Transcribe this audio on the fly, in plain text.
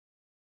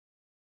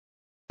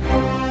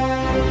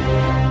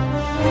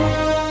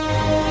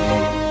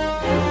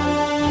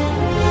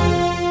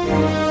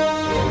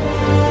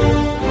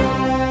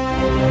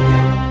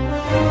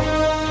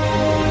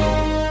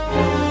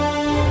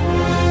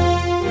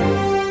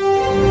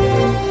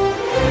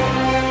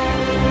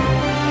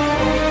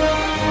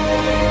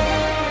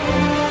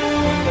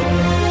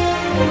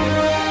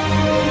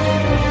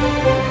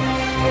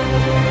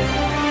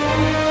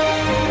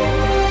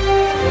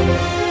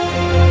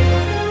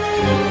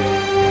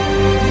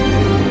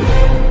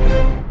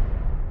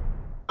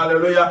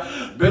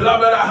Hallelujah.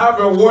 Beloved, I have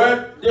a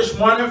word this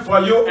morning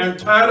for you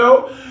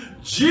entitled,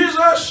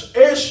 Jesus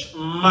is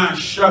my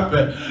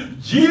shepherd.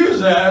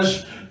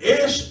 Jesus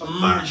is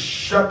my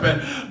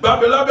shepherd.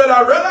 But beloved,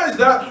 I realize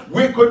that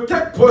we could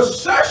take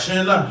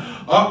possession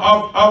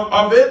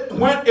of it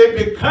when it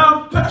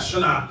becomes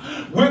personal.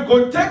 We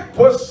could take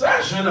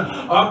possession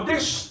of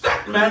this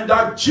statement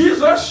that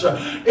Jesus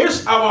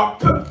is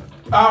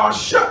our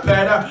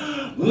shepherd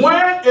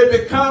when it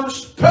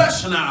becomes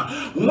personal,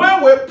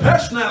 when we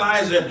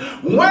personalize it,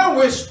 when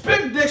we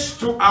speak this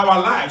to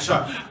our lives.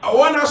 I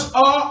want us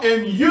all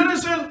in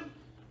unison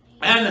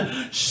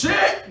and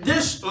say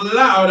this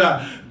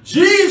louder.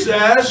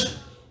 Jesus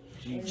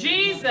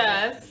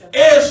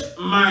is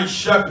my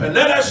shepherd.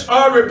 Let us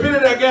all repeat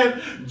it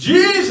again.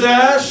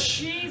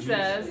 Jesus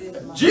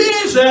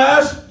is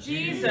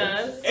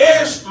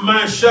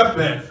my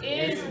shepherd.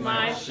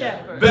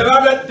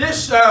 Beloved,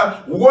 this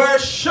word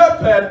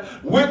shepherd,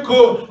 we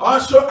could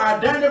also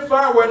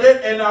identify with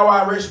it in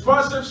our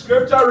responsive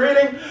scripture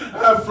reading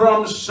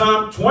from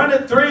Psalm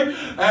 23.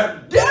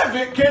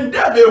 King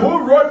David,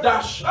 who wrote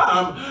that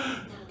psalm,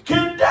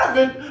 King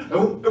David,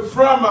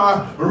 from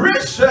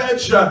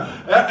research,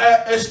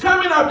 is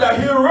coming up that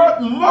he wrote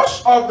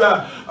most of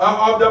the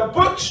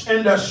books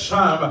in the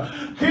Psalm.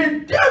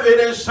 King David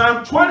in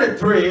Psalm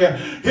 23,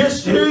 he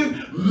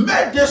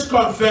made this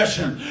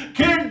confession.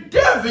 King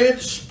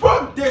David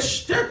spoke this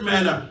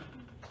statement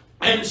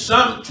in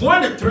Psalm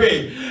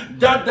 23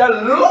 that the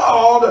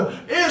Lord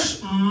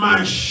is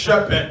my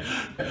shepherd.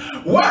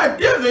 Why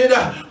David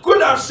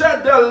could have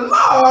said the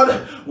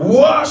Lord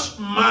was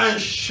my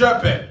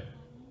shepherd.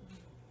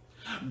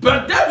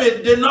 But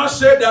David did not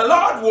say the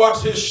Lord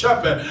was his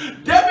shepherd.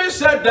 David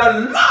said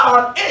the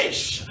Lord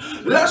is.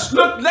 Let's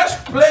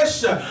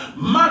place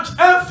much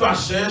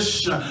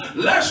emphasis.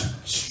 Let's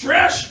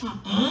stress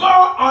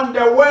more on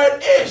the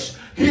word is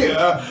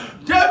here.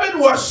 David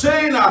was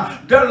saying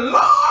the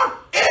Lord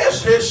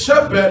is his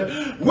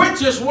shepherd,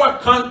 which is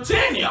what?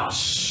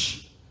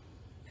 Continuous.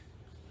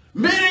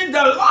 Meaning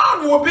the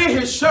Lord will be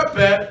his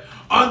shepherd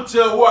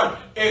until what?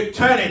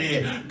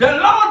 Eternity. The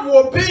Lord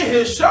will be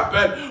his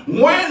shepherd.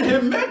 When he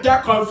made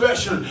that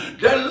confession,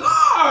 the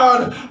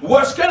Lord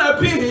was going to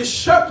be his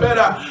shepherd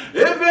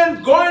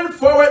even going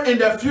forward in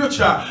the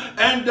future.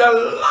 And the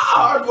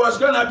Lord was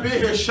going to be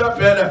his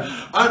shepherd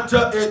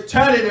until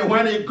eternity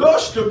when he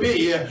goes to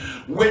be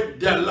with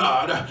the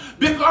Lord.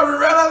 Because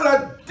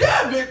rather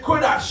David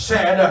could have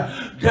said,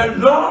 the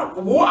Lord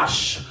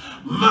was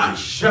my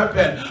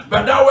shepherd.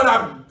 But that would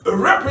have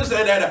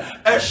represented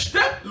a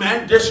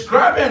statement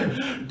describing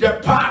the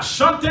past,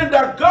 something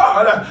that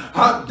God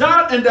had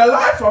done in the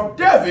life of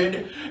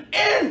David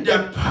in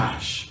the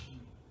past.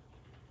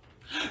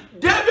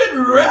 David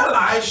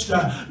realized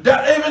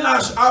that even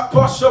as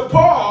Apostle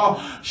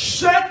Paul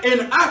said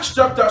in Acts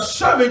chapter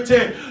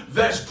 17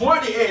 verse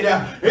 28,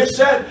 he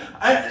said,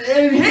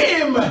 in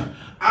him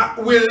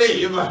we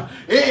live,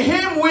 in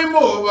him we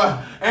move,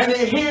 and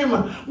in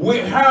him we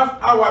have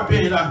our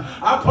being.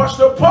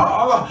 Apostle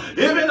Paul,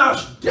 even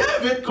as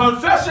David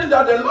confessing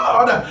that the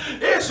Lord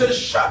is his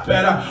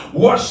shepherd,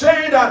 was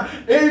saying that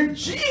in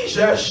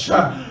Jesus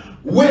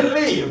we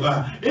live,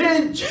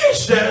 in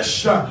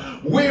Jesus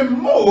we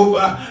move,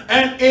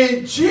 and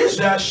in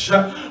Jesus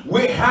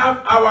we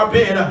have our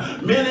being.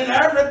 Meaning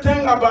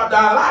everything about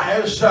our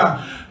lives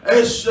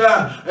is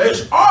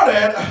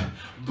ordered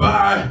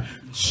by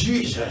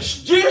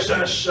Jesus.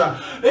 Jesus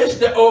is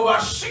the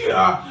overseer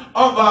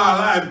of our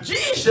life.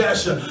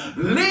 Jesus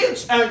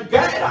leads and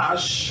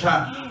guides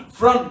us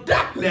from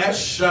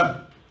darkness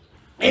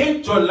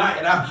into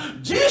light.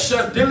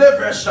 Jesus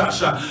delivers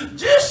us.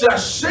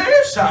 Jesus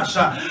saves us.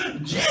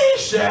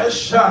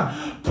 Jesus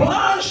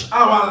plans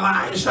our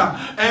lives,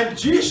 and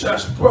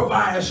Jesus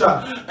provides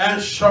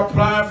and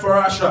supplies for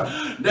us.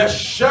 The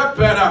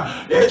shepherd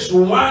is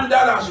one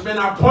that has been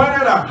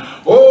appointed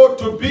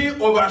to be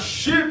over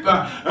sheep,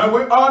 and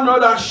we all know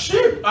that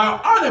sheep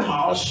are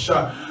animals,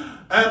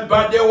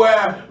 but they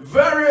were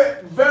very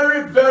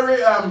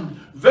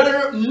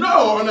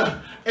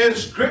known in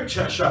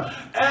scriptures.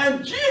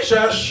 And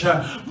Jesus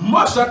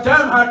most of the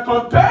time had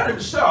compared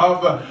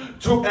himself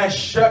to a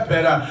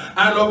shepherd,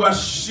 an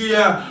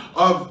overseer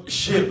of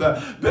sheep.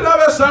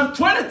 Beloved, Psalm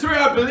 23,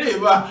 I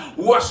believe,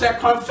 was a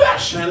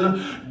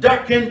confession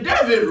that King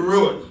David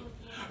wrote.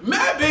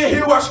 Maybe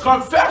he was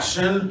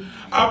confessing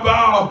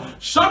about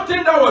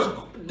something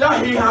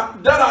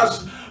that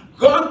has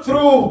gone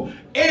through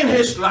in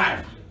his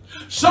life.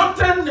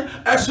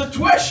 A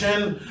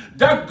situation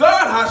that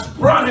God has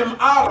brought him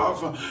out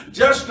of,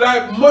 just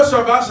like most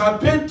of us have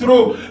been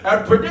through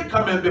a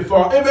predicament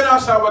before. Even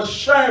as I was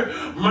sharing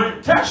my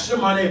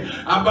testimony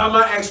about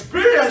my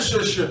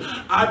experiences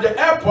at the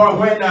airport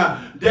when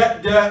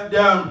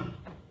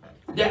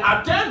the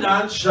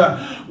attendants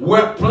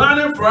were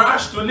planning for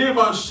us to leave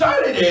on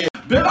Saturday.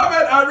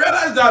 Beloved, I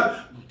realized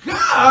that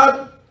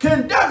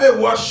King David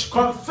was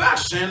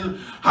confessing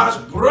has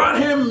brought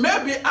him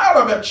maybe out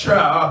of a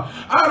trial,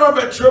 out of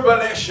a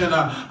tribulation,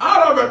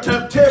 out of a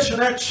temptation,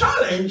 a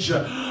challenge,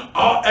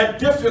 or a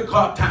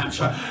difficult time.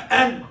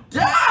 And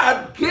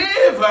that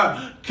gave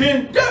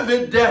King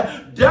David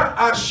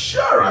the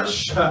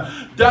assurance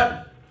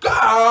that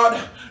God,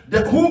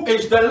 who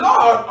is the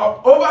Lord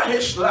over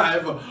his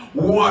life,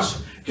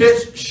 was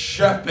his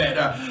shepherd.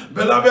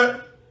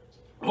 Beloved,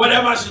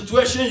 whatever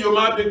situation you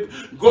might be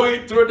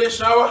going through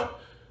this hour,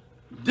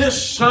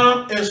 this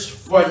psalm is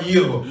for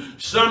you.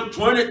 Psalm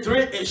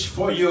 23 is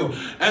for you.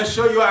 And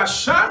so your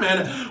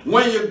assignment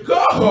when you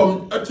go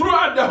home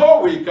throughout the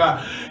whole week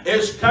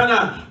is kind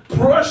of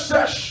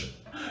process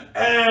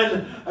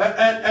and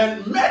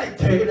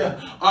meditate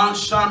on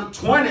Psalm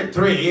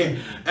 23,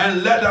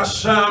 and let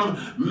us Psalm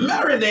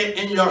marinate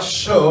in your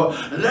soul.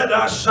 Let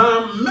us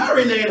Psalm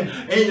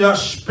marinate in your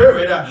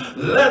spirit.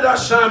 Let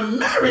us Psalm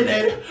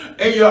marinate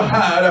in your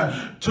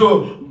heart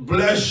to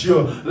bless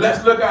you.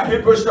 Let's look at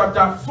Hebrews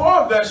chapter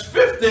 4 verse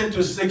 15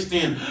 to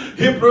 16.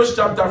 Hebrews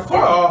chapter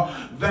 4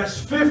 verse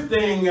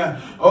 15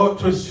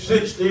 to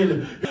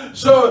 16.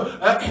 So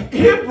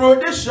Hebrew,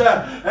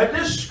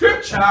 this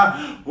scripture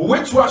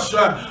which was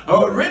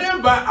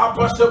written by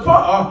Apostle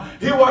Paul,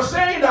 he was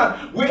saying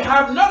that we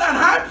have not an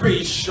high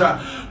priest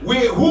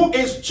who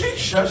is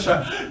Jesus.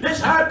 This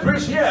high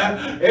priest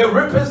here, it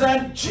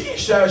represents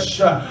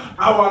Jesus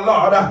our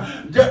Lord.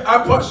 The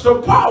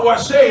Apostle Paul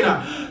was saying,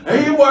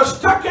 he was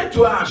talking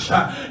to us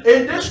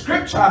in this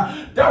scripture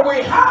that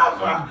we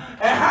have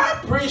a high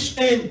priest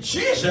in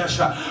Jesus,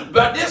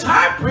 but this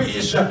high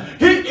priest,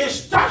 he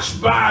is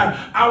touched by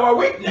our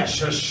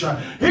weaknesses.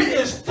 He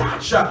is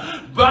touched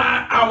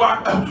by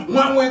our,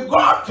 when we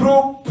go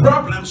through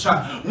problems,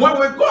 when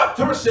we go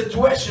through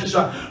situations,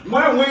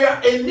 when we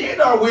are in need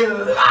or we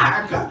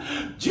lack,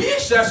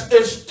 Jesus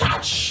is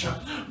touched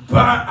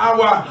by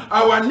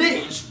our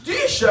needs.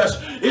 Jesus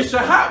is a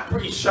high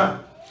priest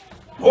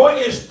who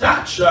is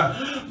touched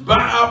by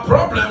our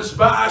problems,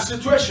 by our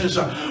situations.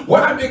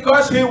 Why?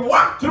 Because he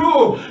walked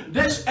through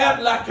this earth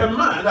like a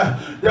man.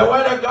 The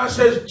word of God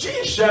says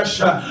Jesus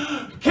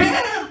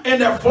came in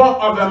the form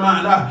of a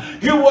man.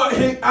 He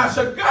as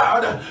a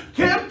God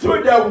came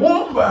through the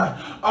womb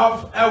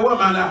of a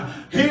woman.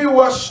 He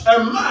was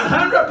a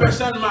man,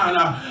 100% man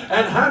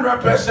and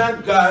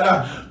 100%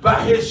 God,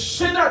 but he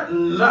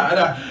sinned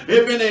not,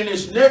 even in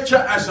his nature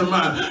as a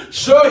man.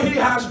 So he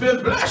has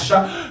been blessed.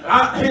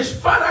 His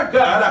Father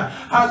God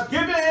has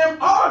given him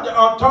all the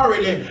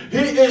authority.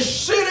 He is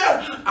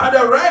seated at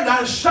the right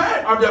hand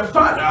side of the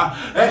Father,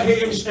 and he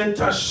is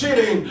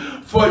interceding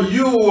for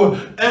you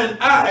and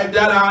I,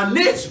 that our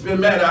needs be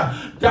met,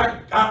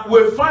 that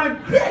we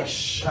find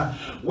grace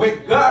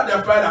with God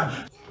the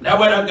Father. The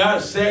word of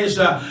God says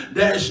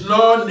there is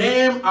no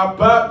name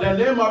above the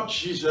name of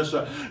Jesus.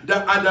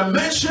 That at the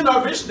mention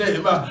of his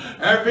name,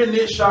 every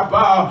knee shall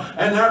bow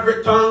and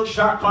every tongue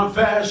shall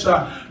confess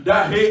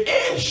that he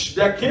is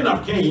the King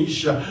of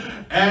Kings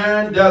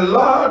and the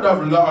Lord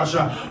of Lords.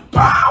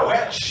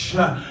 Powers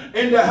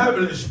in the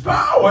heavens,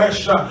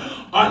 powers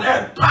on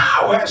earth,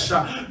 powers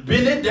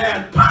beneath the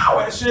earth,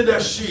 powers in the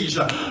seas,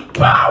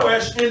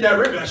 powers in the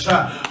rivers,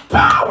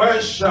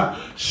 powers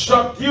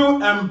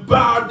subdue and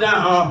bow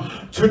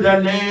down to the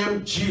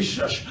name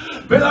Jesus.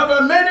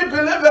 Beloved, many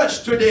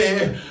believers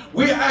today,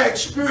 we are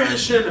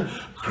experiencing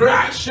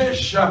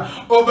crisis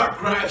over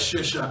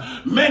crisis.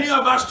 Many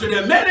of us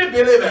today, many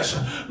believers,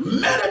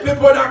 many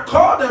people that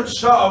call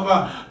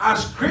themselves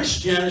as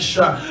Christians,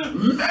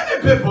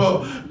 many people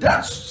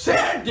that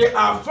say they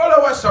are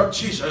followers of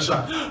Jesus,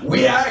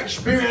 we are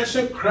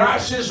experiencing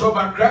crisis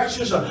over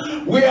crisis.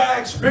 We are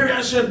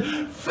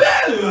experiencing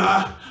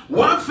failure,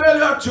 one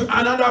failure to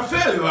another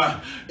failure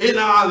in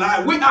our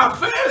life. We are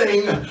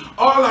failing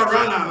all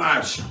around our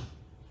lives.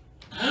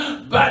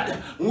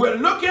 But we're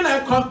looking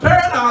and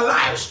comparing our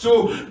lives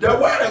to the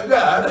Word of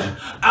God.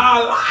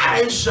 Our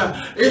lives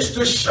is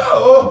to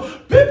show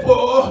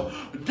people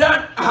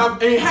that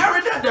have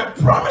inherited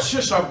the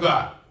promises of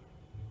God.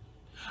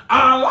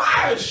 Our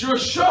lives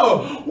should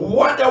show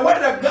what the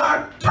Word of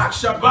God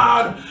talks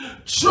about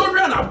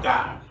children of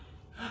God.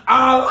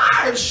 Our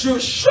lives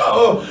should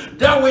show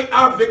that we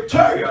are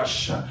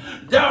victorious,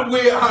 that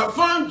we have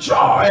found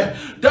joy,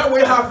 that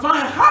we have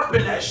found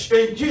happiness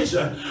in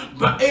Jesus.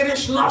 But it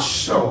is not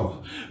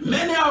so.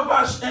 Many of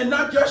us, and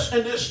not just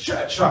in this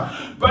church,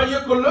 but you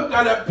could look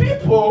at the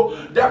people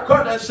that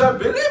call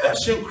themselves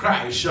believers in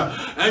Christ,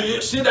 and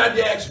you see that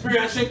they're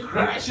experiencing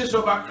crisis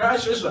over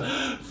crisis,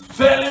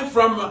 failing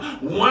from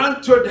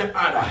one to the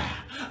other.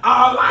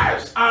 Our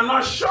lives are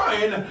not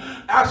showing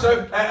as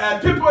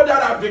people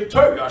that are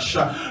victorious,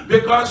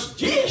 because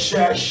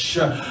Jesus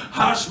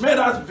has made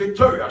us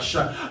victorious.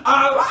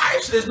 Our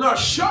lives is not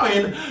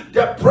showing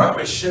the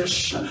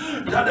promises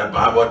that the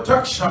Bible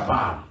talks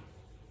about.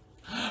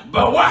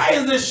 But why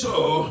is this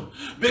so?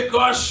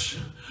 Because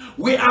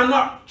we are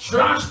not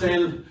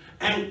trusting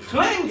and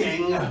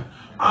clinging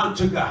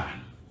unto God.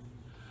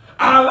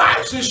 Our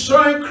lives is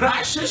showing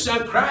crisis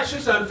and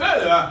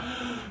failure,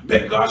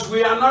 because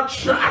we are not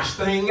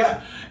trusting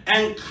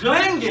and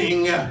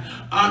clinging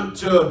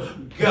unto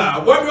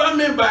God. What do I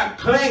mean by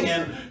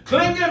clinging?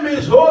 Clinging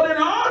means holding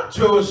on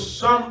to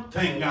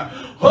something,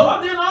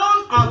 holding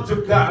on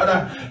unto God,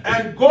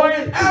 and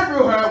going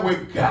everywhere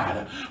with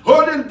God.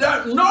 Holding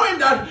that, knowing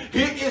that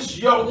He is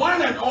your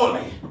one and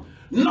only.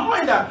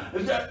 Knowing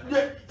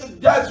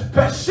that's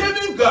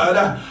perceiving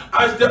God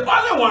as the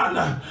only one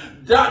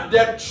that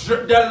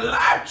the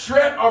life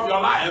thread of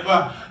your life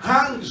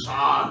hangs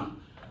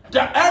on.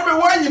 That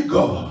everywhere you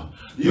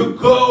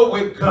go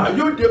with God.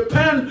 You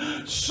depend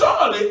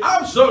solely,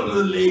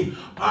 absolutely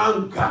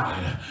on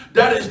God.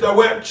 That is the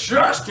word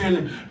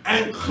trusting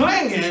and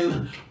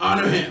clinging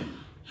unto Him.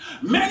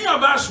 Many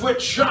of us would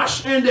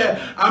trust in the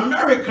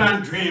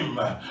American dream,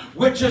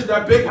 which is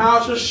the big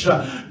houses,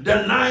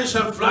 the nice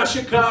and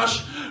flashy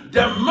cars,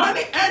 the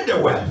money and the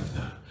wealth.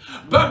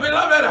 But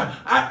beloved,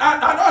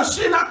 I don't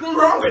see nothing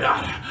wrong with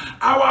that.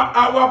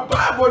 Our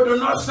Bible do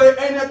not say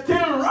anything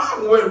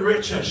wrong with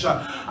riches.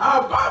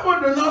 Our Bible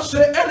do not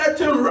say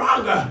anything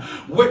wrong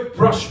with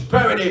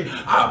prosperity.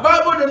 Our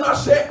Bible do not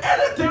say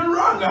anything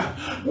wrong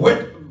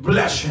with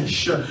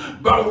blessings.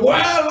 But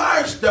where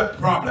lies the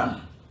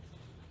problem?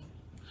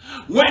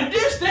 When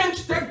these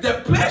things take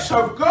the place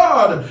of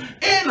God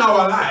in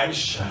our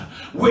lives,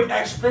 we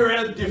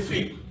experience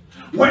defeat.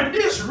 When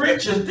these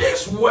riches,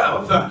 this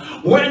wealth,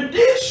 when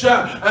these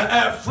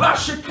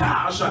flashy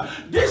cars,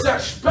 this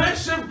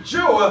expensive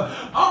jewel,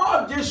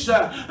 all these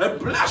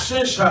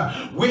blessings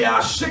we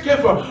are seeking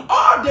for,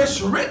 all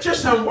these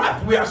riches and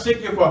wealth we are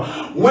seeking for,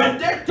 when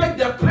they take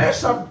the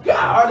place of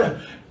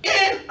God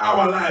in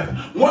our life,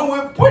 when we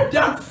put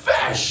them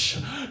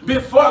first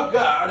before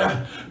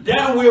God,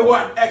 then we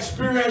will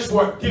experience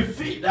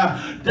defeat,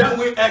 then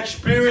we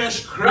experience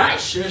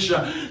crisis,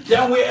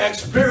 then we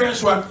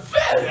experience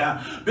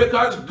failure,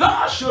 because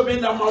God should be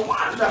number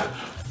one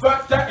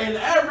factor in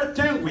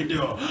everything we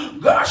do.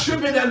 God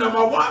should be the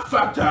number one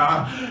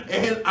factor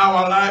in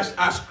our lives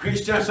as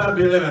Christians and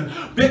believers.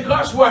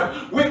 Because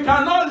we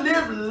cannot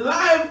live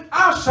life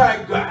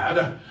outside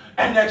God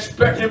and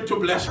expect Him to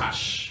bless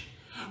us.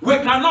 We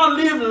cannot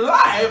live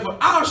life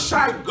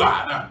outside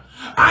God,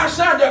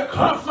 outside the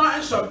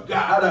confines of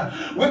God.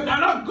 We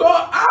cannot go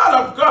out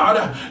of God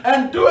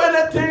and do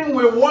anything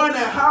we want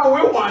and how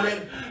we want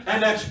it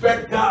and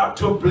expect God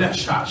to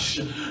bless us.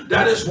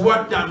 That is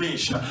what that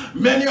means.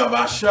 Many of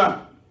us,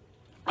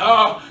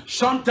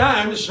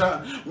 sometimes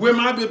we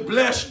might be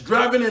blessed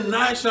driving in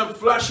nice and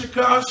flashy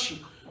cars.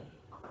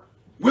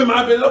 We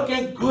might be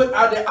looking good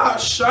at the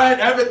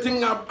outside.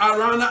 Everything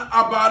around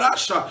about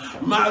us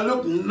might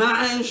look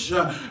nice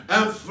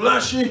and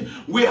flashy.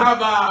 We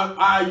have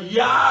our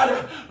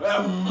yard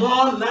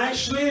more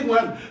nicely.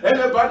 When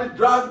anybody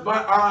drives by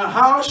our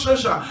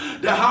houses,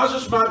 the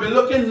houses might be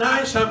looking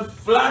nice and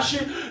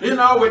flashy, you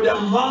know, with the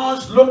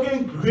malls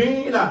looking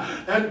green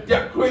and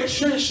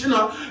decorations, you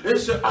know.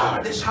 It's,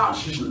 this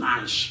house is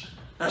nice.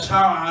 That's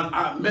how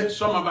I make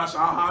some of us,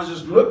 our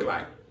houses look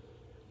like.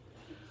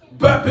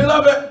 But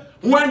beloved,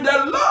 when the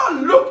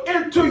Lord look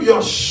into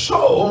your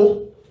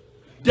soul,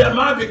 there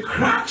might be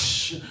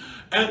cracks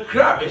and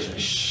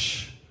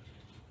crevices.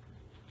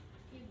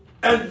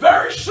 And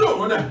very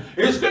soon,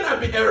 it's going to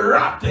be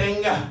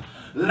erupting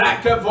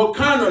like a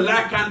volcano,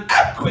 like an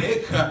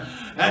earthquake.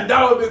 And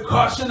that will be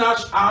costing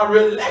us our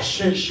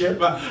relationship.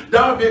 That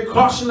will be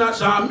costing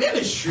us our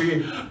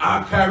ministry,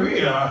 our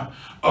career,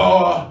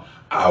 or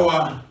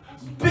our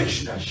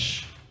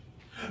business.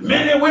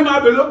 Meaning we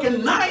might be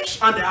looking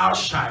nice on the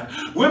outside.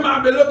 We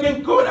might be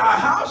looking good. Our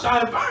house,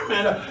 our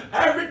environment,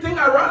 everything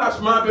around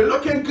us might be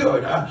looking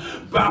good.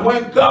 But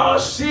when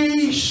God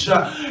sees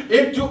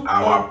into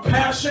our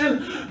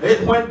person,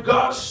 when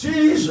God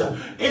sees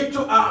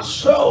into our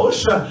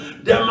souls,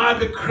 there might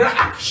be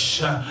cracks.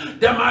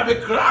 There might be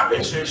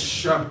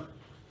crevices.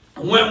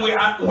 When we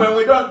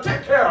don't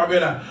take care of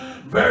it,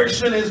 very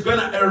soon it's going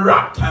to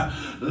erupt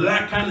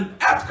like an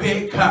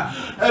earthquake.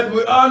 And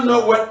we all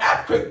know what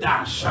earthquake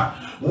does.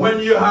 When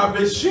you have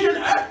seen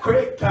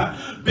earthquake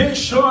being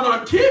shown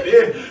on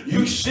TV,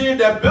 you see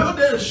the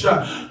buildings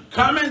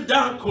coming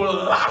down,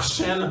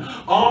 collapsing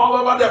all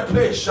over the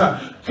place.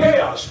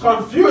 Chaos,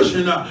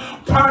 confusion,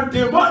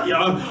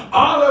 pandemonium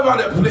all over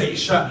the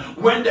place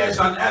when there's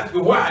an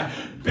earthquake. Why?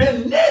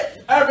 Beneath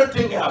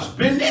everything else,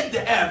 beneath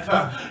the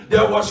earth,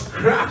 there was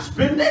cracks.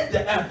 Beneath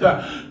the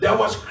earth, there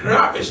was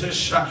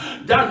crevices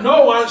that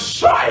no one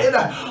saw it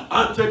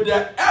until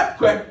the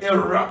earthquake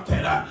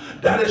erupted.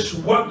 That is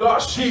what God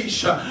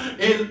sees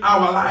in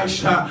our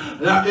lives.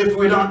 Now, if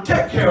we don't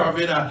take care of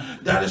it,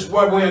 that is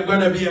what we are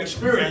going to be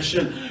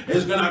experiencing.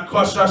 It's going to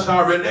cost us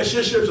our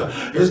relationships.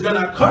 It's going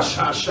to cost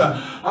us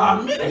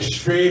our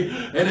ministry,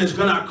 and it's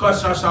going to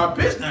cost us our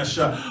business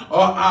or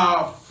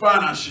our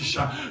finances.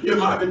 You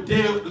might be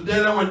dealing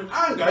with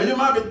anger. You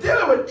might be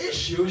dealing with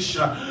issues.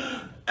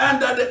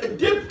 And that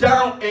deep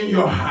down in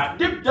your heart,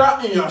 deep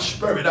down in your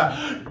spirit,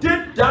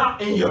 deep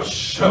down in your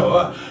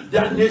soul,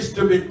 that needs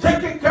to be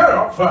taken care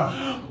of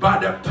by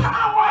the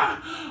power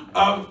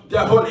of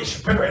the Holy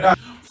Spirit.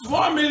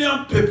 4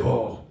 million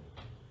people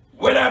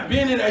would have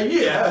been in a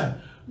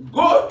year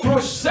go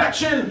through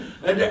searching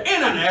the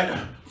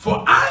internet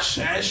for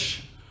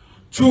answers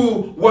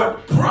to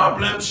what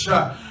problems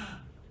that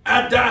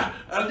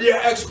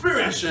they're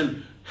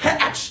experiencing,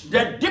 hurts,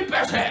 the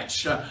deepest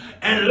hurts,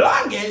 and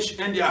longings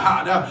in their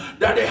heart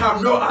that they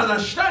have no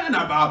understanding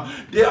about.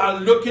 They are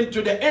looking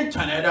to the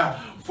internet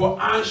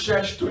for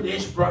answers to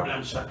these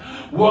problems.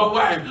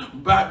 Why?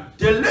 But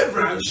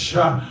deliverance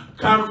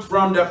comes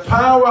from the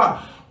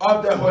power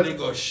of the Holy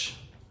Ghost.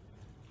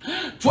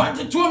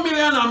 22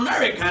 million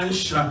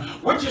Americans,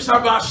 which is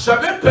about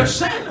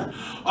 7%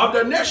 of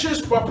the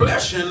nation's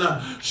population,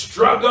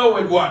 struggle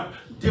with what?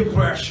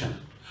 Depression.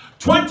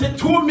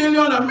 22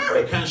 million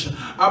Americans,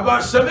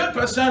 about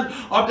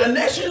 7% of the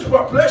nation's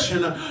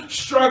population,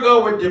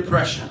 struggle with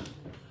depression.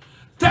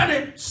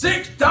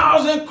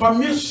 36,000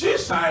 commit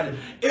suicide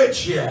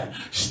each year.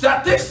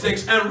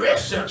 Statistics and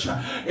research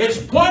is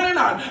pointing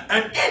out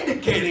and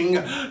indicating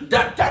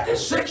that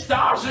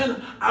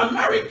 36,000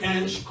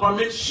 Americans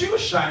commit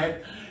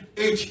suicide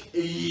each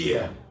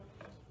year.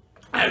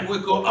 And we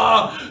could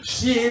all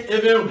see it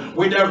even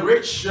with the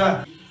rich.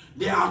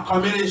 They are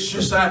committing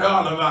suicide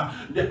all over.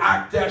 The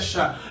actors,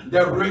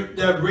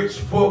 the rich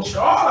folks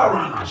all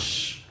around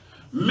us.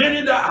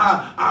 Many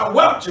that are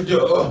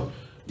well-to-do,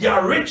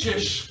 their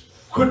riches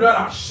could not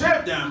have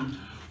saved them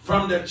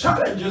from the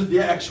challenges they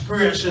are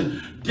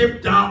experiencing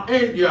deep down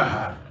in their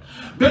heart.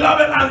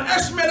 Beloved, an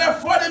estimated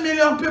 40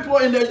 million people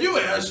in the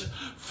U.S.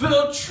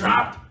 feel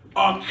trapped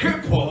or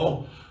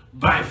crippled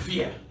by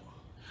fear.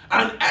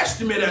 An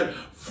estimated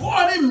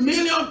 40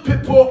 million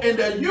people in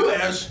the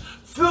U.S.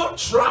 feel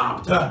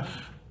trapped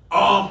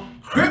or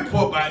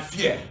crippled by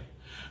fear.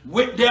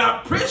 They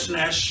are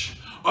prisoners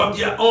of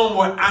their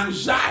own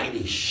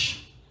anxieties.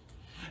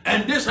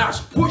 And this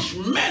has pushed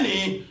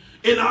many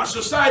in our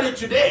society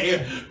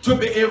today to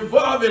be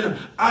involved in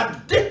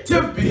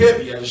addictive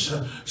behaviors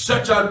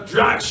such as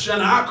drugs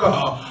and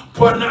alcohol,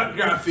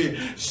 pornography,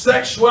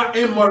 sexual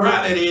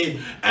immorality,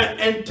 and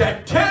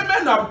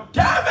entertainment of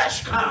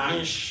diverse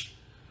kinds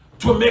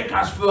to make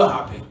us feel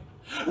happy.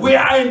 We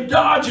are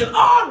indulging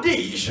all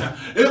these,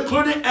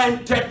 including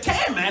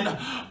entertainment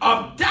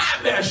of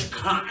diverse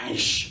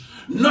kinds,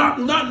 not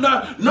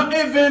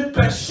even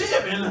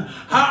perceiving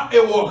how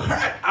it will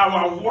hurt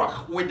our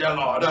walk with the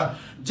Lord.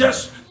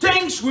 Just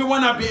things we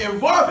want to be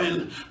involved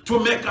in to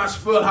make us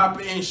feel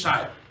happy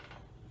inside.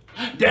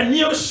 The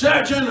New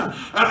Surgeon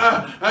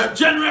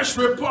General's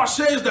report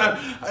says that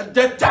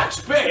the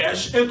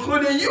taxpayers,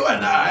 including you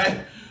and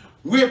I,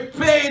 we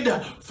paid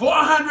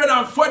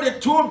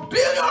 $442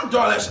 billion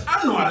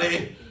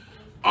annually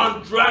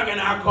on drug and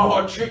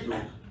alcohol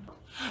treatment.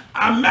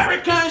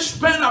 Americans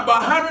spend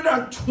about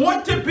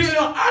 $120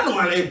 billion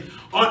annually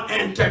on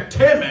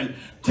entertainment,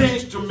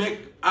 things to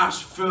make us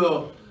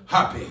feel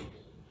happy.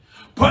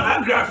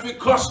 Pornography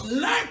costs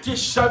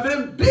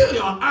 $97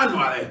 billion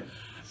annually.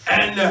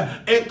 And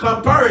in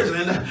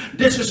comparison,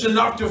 this is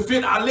enough to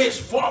feed at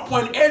least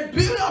 4.8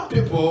 billion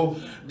people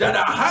that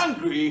are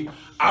hungry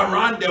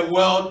around the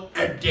world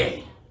a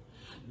day.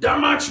 That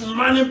much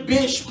money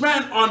being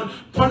spent on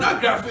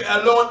pornography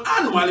alone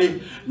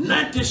annually,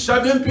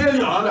 97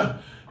 billion,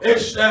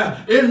 is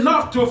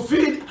enough to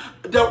feed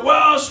the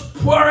world's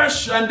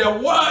poorest and the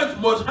world's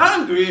most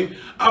hungry,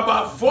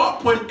 about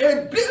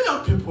 4.8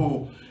 billion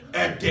people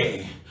a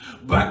day.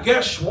 But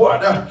guess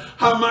what?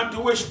 How much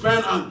do we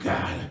spend on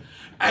God?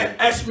 An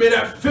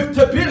estimated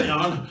 50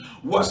 billion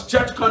was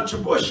church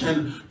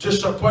contribution to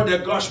support the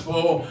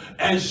gospel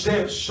and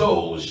save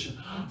souls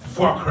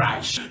for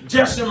Christ.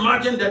 Just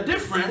imagine the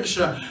difference,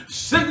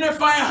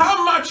 signifying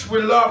how much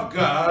we love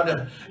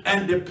God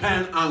and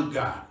depend on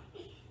God.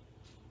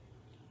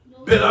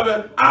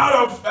 Beloved, out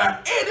of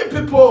 80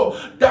 people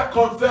that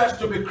confess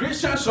to be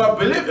Christians or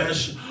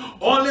believers,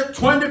 only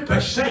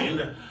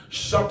 20%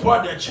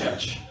 support the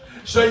church.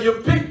 So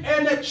you pick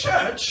any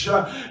church,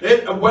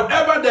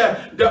 whatever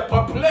the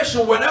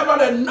population, whatever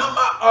the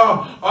number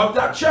of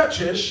that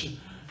church is,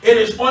 it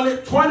is only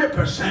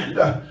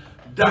 20%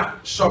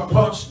 that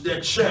supports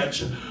the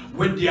church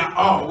with their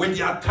all, with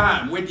their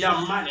time, with their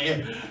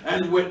money,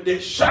 and with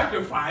the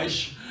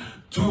sacrifice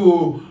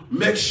to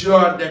make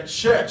sure the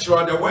church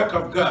or the work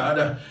of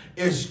God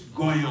is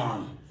going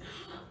on.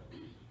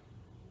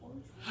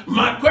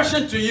 My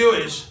question to you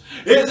is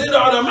it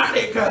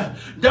automatic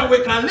that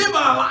we can live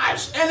our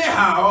lives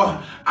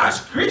anyhow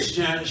as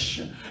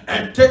Christians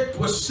and take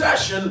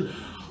possession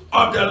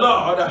of the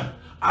Lord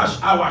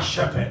as our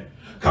shepherd?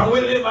 Can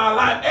we live our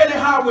life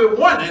anyhow we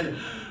want it,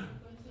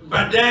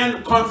 but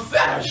then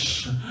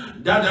confess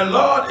that the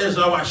Lord is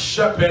our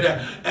shepherd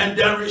and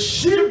then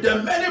receive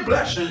the many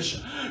blessings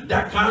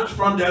that comes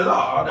from the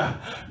Lord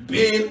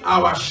being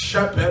our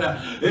shepherd,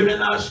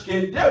 even as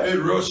King David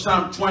wrote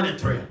Psalm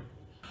 23.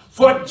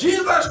 For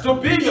Jesus to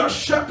be your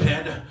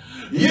shepherd,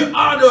 you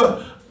ought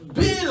to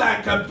be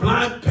like a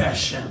blind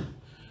person.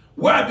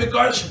 Why?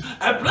 Because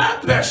a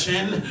blind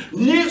person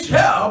needs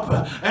help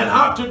and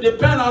have to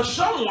depend on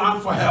someone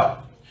for help.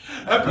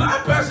 A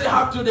blind person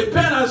has to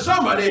depend on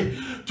somebody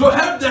to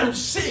help them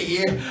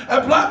see.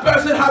 A blind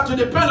person has to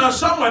depend on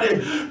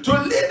somebody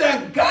to lead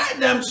and guide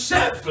them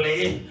safely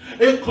safely,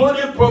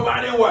 including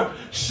providing what?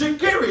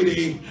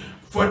 Security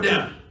for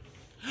them.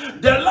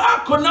 The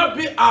Lord could not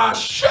be our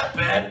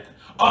shepherd,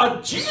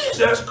 or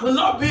Jesus could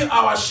not be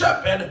our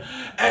shepherd,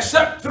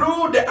 except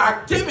through the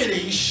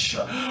activities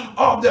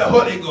of the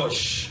Holy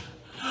Ghost.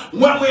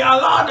 When we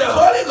allow the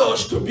Holy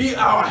Ghost to be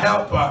our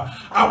helper,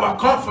 our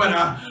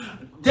comforter,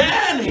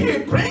 then he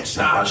brings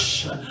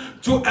us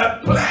to a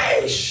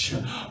place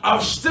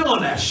of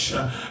stillness,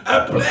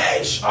 a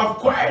place of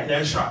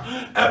quietness,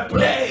 a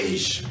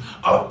place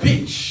of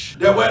peace.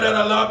 The word of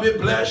the Lord be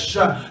blessed.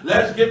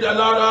 Let's give the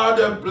Lord all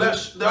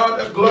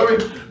the glory.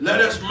 Let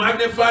us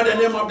magnify the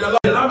name of the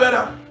Lord.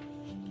 Beloved,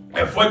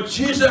 and for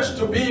Jesus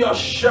to be your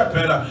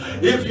shepherd,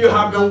 if you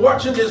have been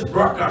watching this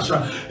broadcast,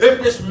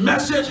 if this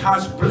message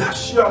has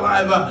blessed your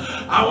life,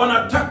 I want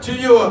to talk to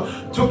you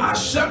to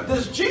accept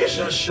this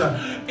Jesus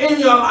in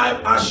your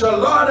life as your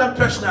Lord and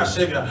personal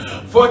Savior.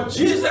 For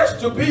Jesus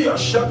to be your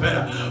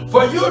shepherd,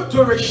 for you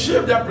to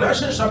receive the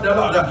blessings of the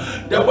Lord.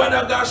 The word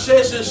of God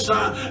says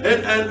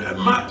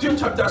in Matthew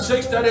chapter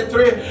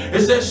 6:33,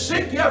 it says,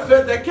 seek ye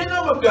first the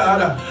kingdom of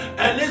God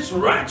and its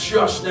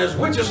righteousness,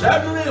 which is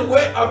heavenly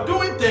way of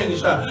doing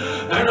things.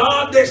 And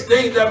all these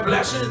things, the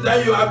blessings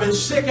that you have been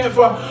seeking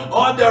for,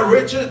 all the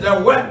riches,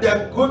 the wealth,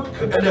 the good,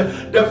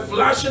 the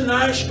flashing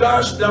nice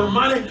cars, the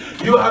money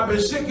you have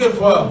been seeking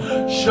for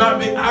shall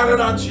be added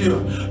unto you.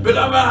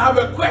 Beloved, I have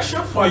a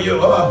question for you.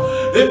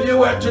 If you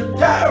were to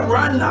die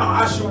right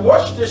now as you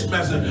watch this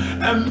message,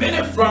 a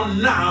minute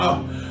from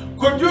now,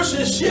 could you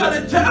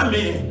sincerely tell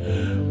me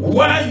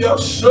where your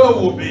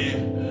soul will be?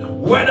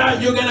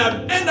 Whether you're going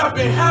to end up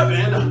in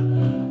heaven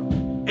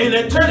in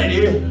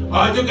eternity,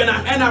 or you're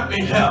gonna end up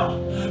in hell.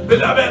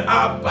 Beloved,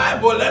 our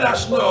Bible let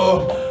us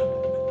know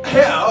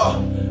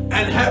hell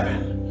and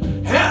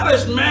heaven. Hell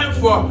is meant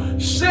for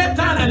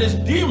Satan and his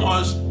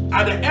demons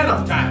at the end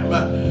of time,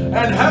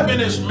 and heaven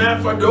is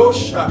meant for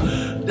those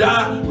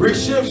that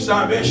receive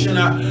salvation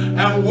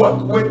and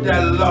walk with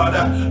the Lord,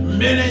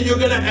 meaning you're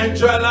gonna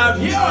enjoy life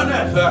here on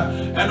earth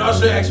and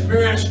also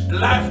experience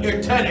life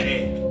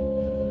eternity.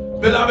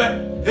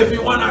 Beloved, if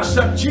you want to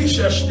accept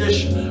Jesus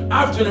this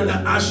afternoon,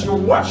 as you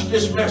watch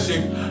this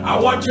message, I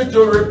want you to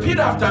repeat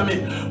after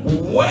me,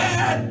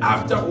 word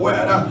after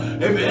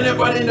word. If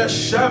anybody in the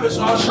service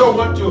also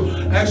want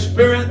to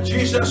experience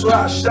Jesus or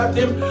accept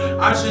him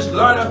as his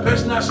Lord and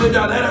personal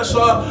Savior, let us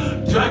all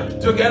join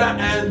together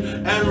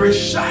and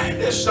recite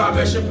this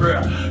salvation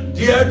prayer.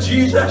 Dear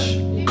Jesus,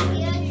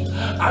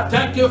 I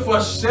thank you for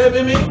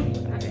saving me.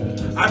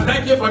 I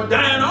thank you for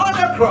dying on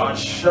the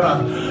cross.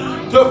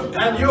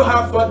 And you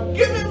have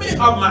forgiven me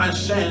of my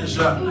sins.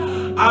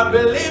 I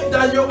believe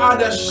that you are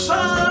the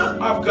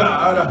Son of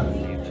God.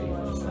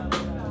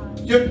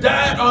 You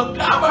died on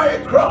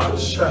Calvary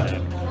cross,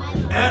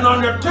 and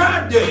on the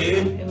third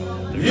day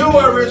you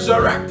were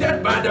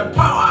resurrected by the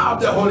power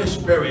of the Holy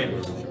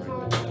Spirit,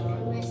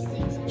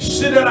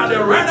 seated at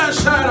the right hand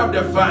side of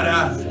the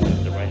Father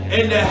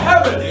in the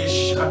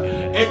heavens,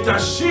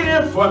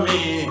 interceding for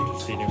me.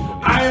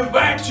 I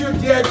invite you,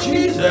 dear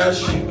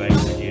Jesus,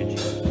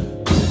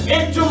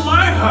 into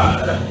my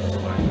heart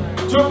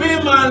to be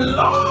my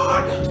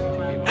Lord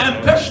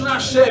and personal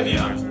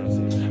Savior.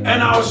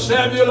 And I'll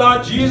serve you,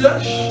 Lord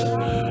Jesus,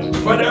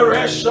 for the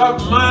rest of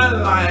my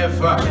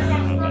life.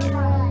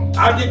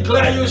 I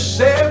declare you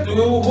saved.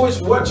 Who is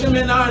watching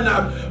me now and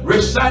I've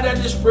recited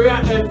this prayer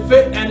in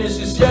faith and in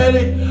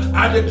sincerity,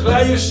 I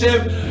declare you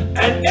saved.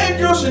 And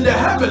angels in the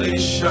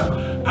heavens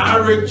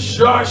are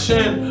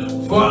rejoicing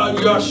for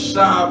your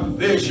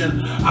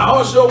salvation. I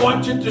also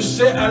want you to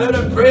say a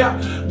little prayer,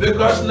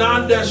 because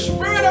now the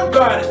Spirit of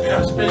God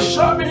has been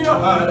shown in your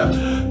heart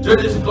to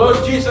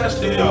disclose Jesus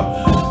to you.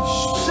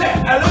 Say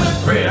a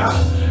little prayer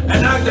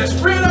and ask the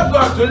Spirit of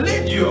God to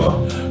lead you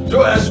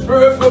to a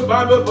spiritual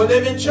Bible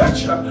believing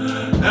church.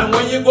 And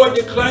when you go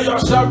declare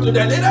yourself to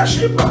the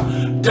leadership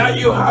that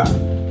you have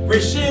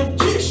received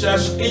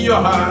Jesus in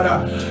your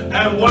heart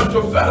and want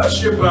to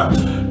fellowship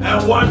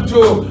and want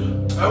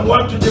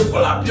to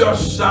develop your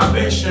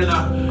salvation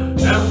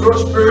and grow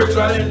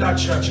spiritually in that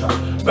church.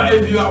 But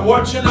if you are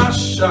watching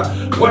us,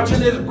 watching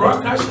this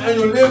broadcast, and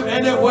you live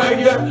anywhere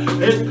here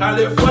in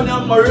California,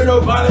 Moreno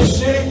Valley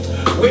City,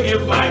 we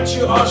invite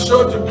you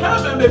also to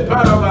come and be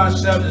part of our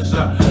service.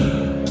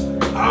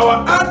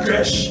 Our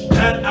address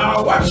and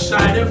our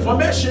website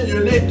information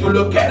you need to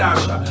locate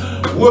us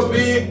will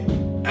be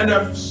in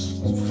the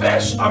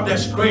face of the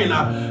screen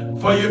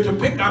for you to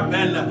pick up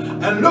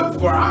and look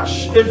for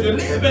us. If you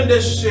live in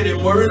this city,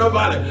 Moreno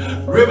Valley,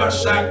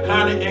 Riverside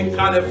County in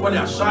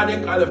California,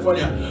 Southern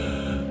California.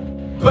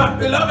 But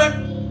beloved,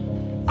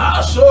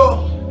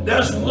 also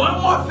there's one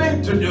more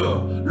thing to do.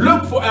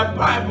 Look for a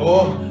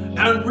Bible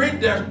and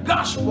read the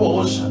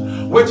Gospels,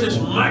 which is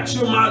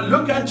Matthew, Mark,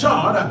 Luke, and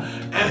John,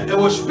 and it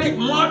will speak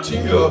more to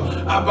you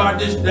about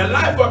the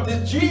life of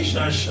this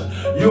Jesus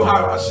you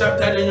have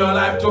accepted in your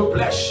life to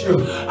bless you.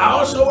 I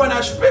also want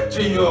to speak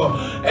to you,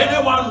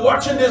 anyone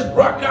watching this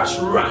broadcast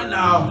right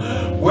now,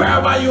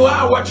 wherever you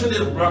are watching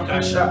this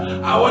broadcast,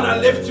 I want to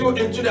lift you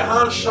into the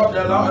hands of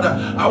the Lord.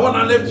 I want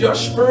to lift your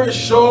spirit,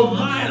 soul,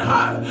 mind,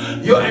 heart,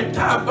 your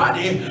entire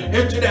body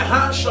into the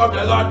hands of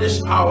the Lord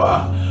this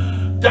hour,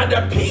 that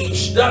the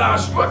peace that I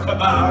spoke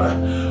about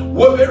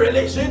will be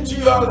released into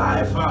your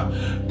life,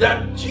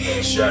 that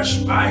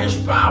Jesus by his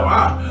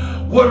power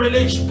will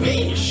release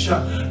peace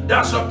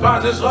that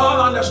surpasses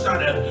all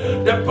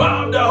understanding. The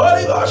power of the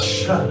Holy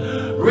Ghost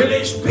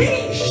release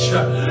peace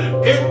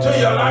into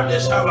your life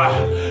this hour.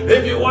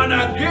 If you want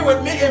to agree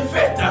with me in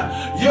faith,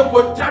 you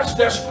could touch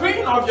the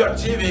screen of your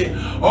TV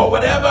or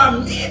whatever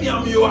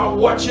medium you are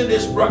watching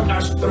this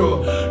broadcast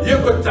through. You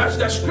could touch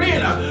the screen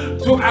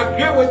to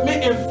agree with me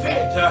in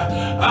faith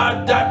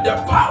that the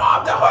power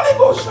of the Holy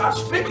Ghost shall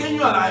speak in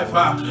your life,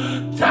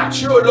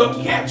 touch you,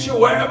 locate you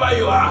wherever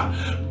you are,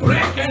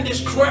 break and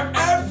destroy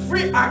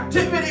every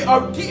activity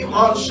of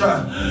demons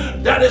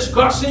that is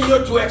causing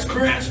you to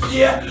experience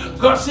fear,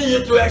 causing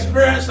you to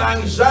experience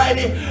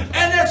anxiety,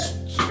 and it's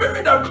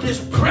spirit of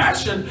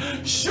depression,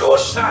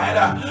 suicide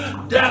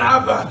that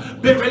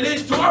have been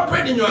released to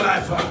operate in your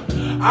life.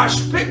 I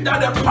speak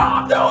that the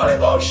power of the Holy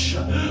Ghost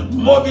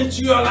move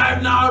into your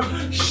life now,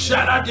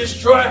 shatter,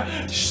 destroy,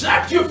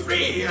 set you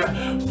free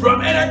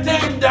from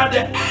anything that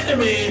the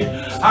enemy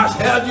has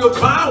held you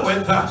bound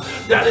with,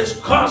 that is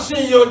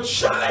causing you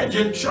challenge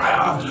and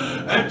trial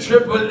and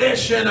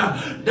tribulation,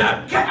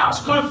 that chaos,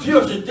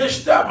 confusion,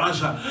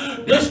 disturbance,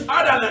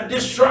 disorder,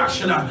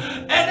 destruction,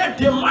 any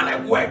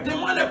demonic work,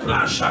 demonic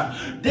plans,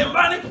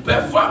 demonic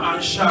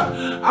performance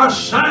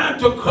assigned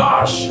to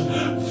cause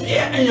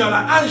fear in your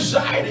life,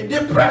 anxiety,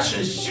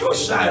 depression,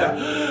 suicide.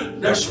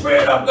 The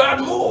Spirit of God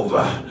move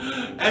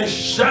and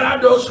shatter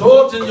those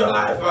holes in your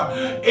life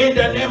in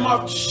the name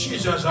of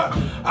Jesus.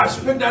 I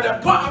speak that the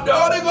power of the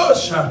Holy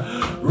Ghost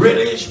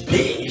release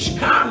peace,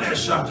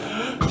 calmness,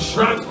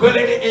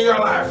 tranquility in your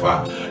life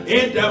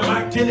in the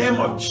mighty name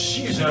of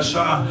Jesus.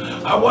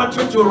 I want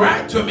you to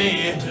write to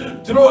me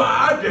through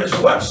our address,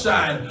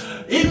 website,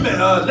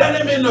 email,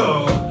 letting me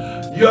know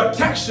your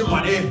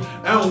testimony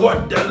and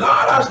what the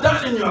Lord has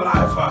done in your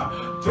life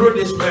through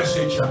this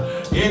message.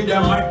 In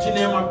the mighty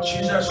name of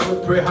Jesus, we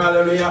pray.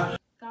 Hallelujah.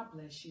 God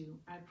bless you.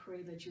 I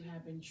pray that you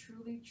have been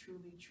truly,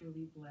 truly,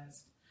 truly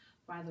blessed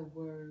by the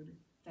word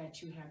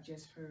that you have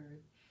just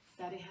heard,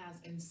 that it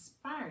has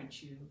inspired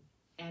you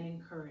and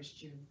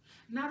encouraged you.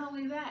 Not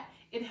only that,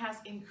 it has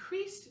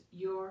increased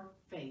your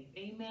faith.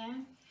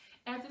 Amen.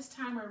 At this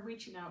time, we're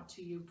reaching out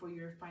to you for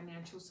your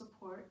financial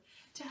support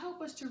to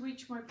help us to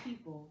reach more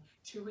people,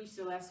 to reach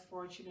the less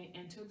fortunate,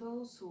 and to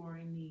those who are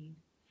in need.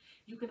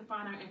 You can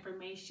find our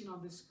information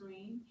on the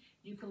screen.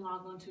 You can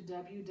log on to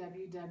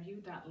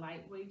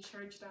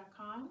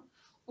www.lightweightchurch.com,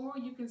 or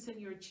you can send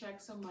your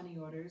checks or money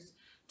orders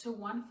to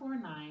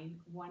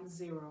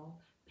 14910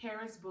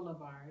 Paris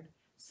Boulevard,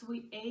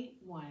 Suite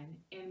 81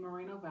 in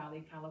Moreno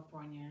Valley,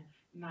 California,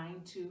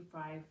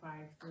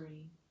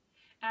 92553.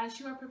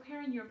 As you are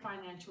preparing your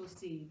financial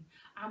seed,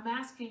 I'm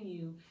asking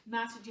you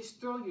not to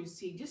just throw your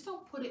seed. Just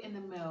don't put it in the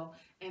mail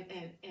and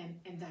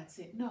that's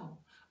it. No,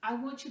 I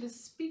want you to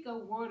speak a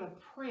word of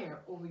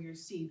prayer over your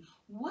seed.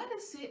 What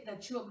is it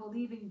that you're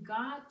believing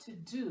God to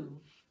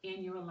do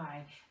in your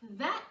life?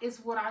 That is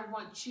what I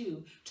want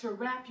you to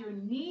wrap your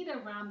need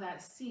around,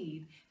 that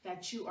seed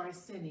that you are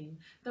sending.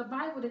 The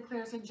Bible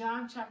declares in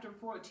John chapter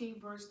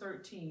 14, verse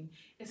 13,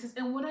 it says,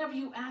 and whatever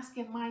you ask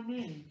in my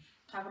name,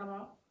 talking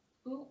about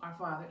who? Our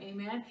Father.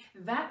 Amen.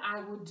 That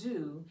I will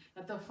do,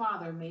 that the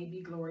Father may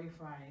be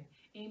glorified.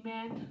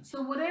 Amen.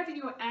 So whatever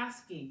you're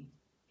asking,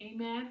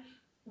 amen,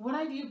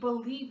 whatever you're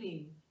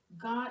believing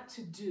God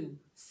to do,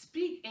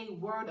 speak a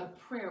word of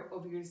prayer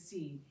over your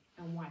seed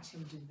and watch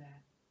him do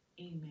that.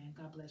 Amen.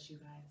 God bless you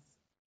guys.